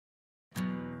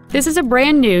This is a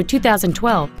brand new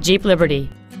 2012 Jeep Liberty.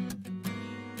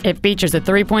 It features a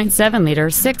 3.7-liter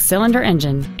six-cylinder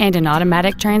engine and an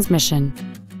automatic transmission.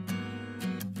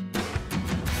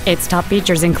 Its top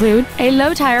features include a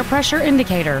low tire pressure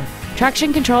indicator,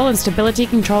 traction control and stability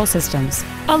control systems,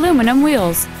 aluminum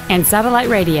wheels, and satellite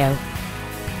radio.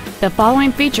 The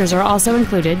following features are also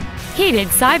included: heated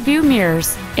side view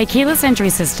mirrors, a keyless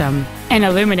entry system, an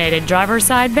illuminated driver's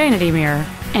side vanity mirror,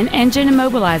 an engine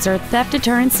immobilizer theft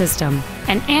deterrent system,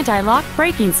 an anti-lock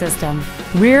braking system,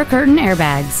 rear curtain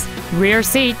airbags, rear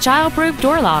seat child-proof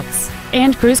door locks,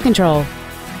 and cruise control.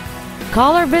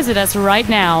 Call or visit us right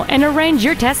now and arrange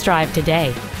your test drive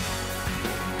today.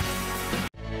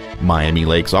 Miami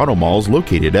Lakes Automall is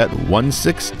located at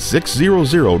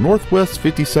 16600 Northwest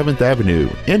 57th Avenue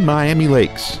in Miami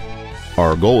Lakes.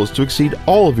 Our goal is to exceed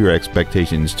all of your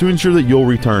expectations to ensure that you'll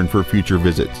return for future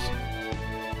visits.